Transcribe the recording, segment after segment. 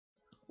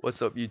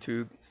What's up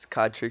YouTube?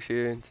 It's Tricks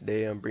here, and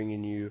today I'm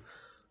bringing you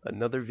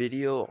another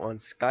video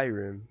on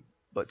Skyrim.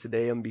 But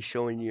today I'm be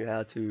showing you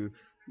how to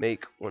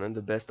make one of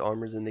the best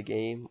armors in the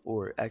game,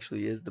 or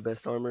actually is the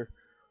best armor.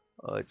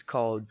 It's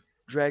called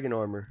Dragon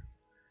Armor.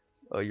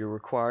 Your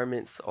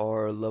requirements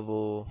are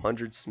level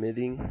 100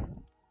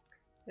 smithing,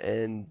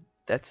 and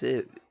that's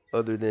it.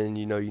 Other than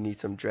you need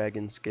some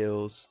dragon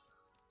scales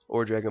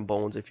or dragon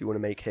bones if you want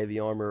to make heavy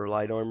armor or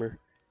light armor,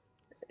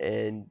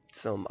 and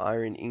some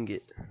iron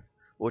ingot.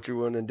 What you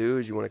want to do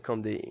is you want to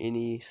come to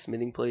any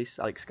smithing place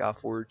like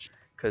Skyforge,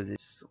 because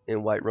it's in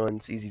Whiterun,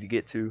 it's easy to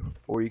get to,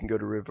 or you can go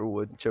to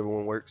Riverwood, whichever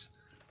one works.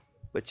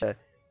 But yeah,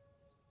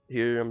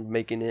 here I'm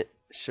making it,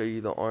 show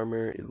you the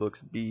armor. It looks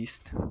beast,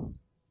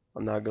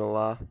 I'm not gonna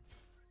lie.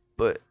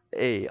 But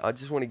hey, I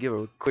just want to give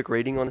a quick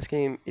rating on this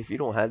game. If you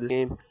don't have this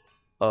game,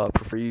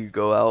 prefer you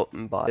go out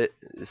and buy it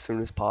as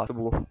soon as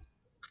possible,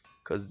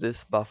 because this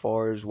by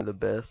far is one of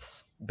the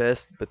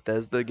best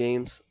Bethesda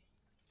games.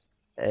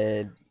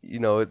 And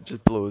it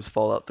just blows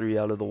Fallout 3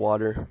 out of the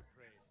water.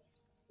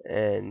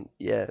 And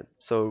yeah,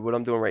 so what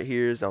I'm doing right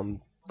here is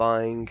I'm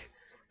buying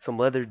some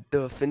leather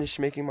to finish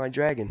making my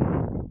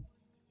dragon.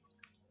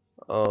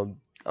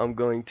 I'm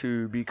going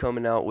to be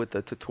coming out with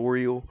a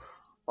tutorial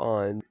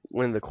on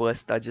one of the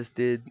quests I just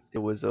did. It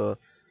was I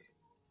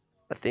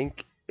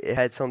think it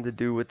had something to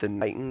do with the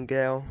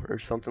nightingale or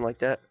something like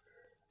that.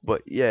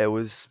 But yeah, it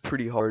was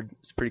pretty hard.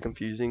 It's pretty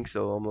confusing,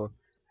 so I'm gonna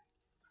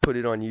put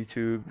it on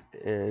YouTube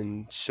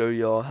and show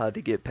y'all how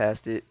to get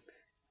past it,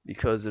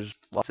 because there's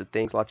lots of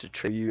things, lots of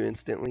tricks you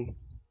instantly.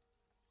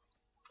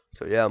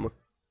 So yeah, I'm gonna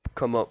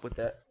come up with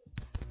that.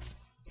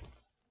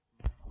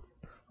 I'm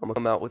gonna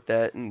come out with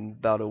that in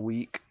about a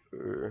week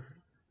or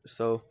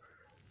so.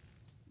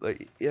 But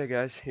yeah,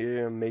 guys,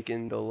 here I'm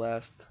making the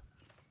last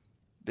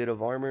bit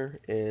of armor,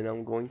 and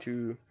I'm going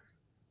to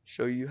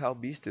show you how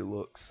beast it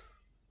looks.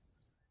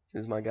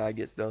 Since my guy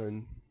gets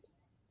done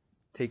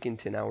taking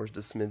 10 hours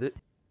to smith it.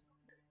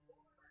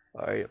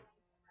 Alright,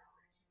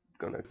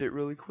 gonna do it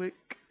really quick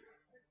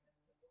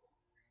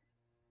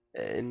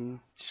and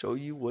show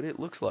you what it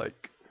looks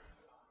like.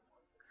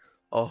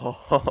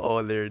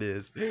 Oh, there it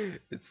is.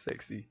 It's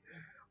sexy.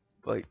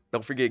 Like,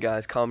 don't forget,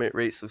 guys, comment,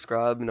 rate,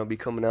 subscribe, and I'll be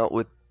coming out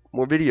with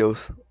more videos.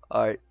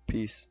 Alright,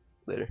 peace.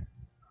 Later.